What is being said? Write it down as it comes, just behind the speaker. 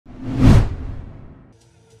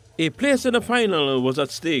A place in the final was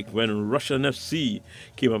at stake when Russian FC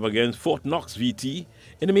came up against Fort Knox VT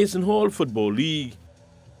in the Mason Hall Football League.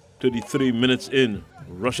 33 minutes in,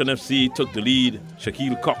 Russian FC took the lead,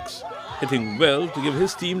 Shaquille Cox hitting well to give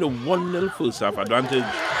his team the 1-0 first half advantage.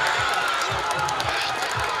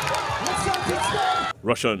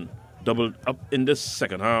 Russian doubled up in the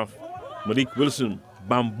second half, Malik Wilson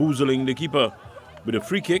bamboozling the keeper with a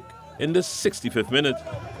free kick in the 65th minute.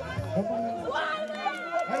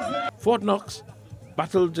 Fort Knox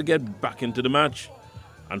battled to get back into the match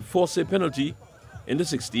and forced a penalty in the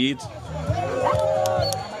 68th.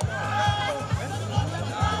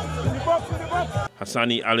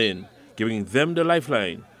 Hassani Allen giving them the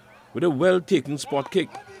lifeline with a well-taken spot kick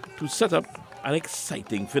to set up an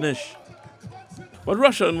exciting finish. But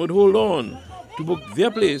Russian would hold on to book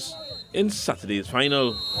their place in Saturday's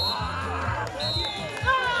final.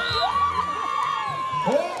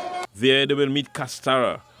 There they will meet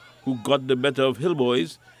Castara, who got the better of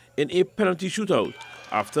Hillboys in a penalty shootout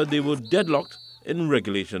after they were deadlocked in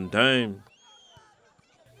regulation time.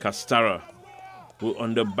 Castara were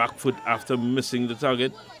on the back foot after missing the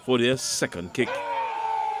target for their second kick.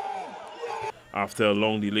 After a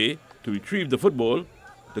long delay to retrieve the football,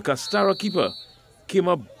 the Castara keeper came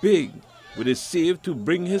up big with a save to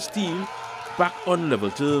bring his team back on level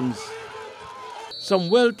terms. Some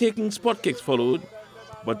well-taken spot kicks followed,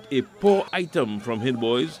 but a poor item from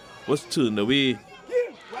Hillboys was turned away.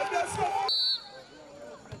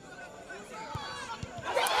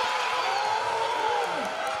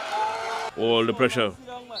 All the pressure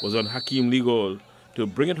was on Hakeem Ligol to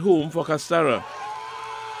bring it home for Castara,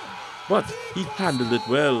 but he handled it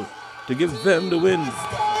well to give them the win.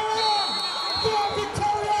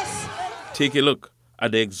 Take a look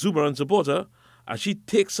at the exuberant supporter as she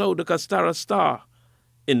takes out the Castara star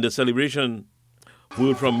in the celebration.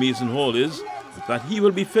 Word from Mason Hall is that he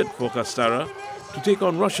will be fit for Castara to take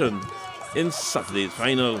on Russian in Saturday's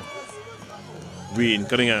final. Wayne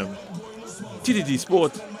Cunningham, TTT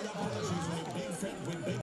Sport.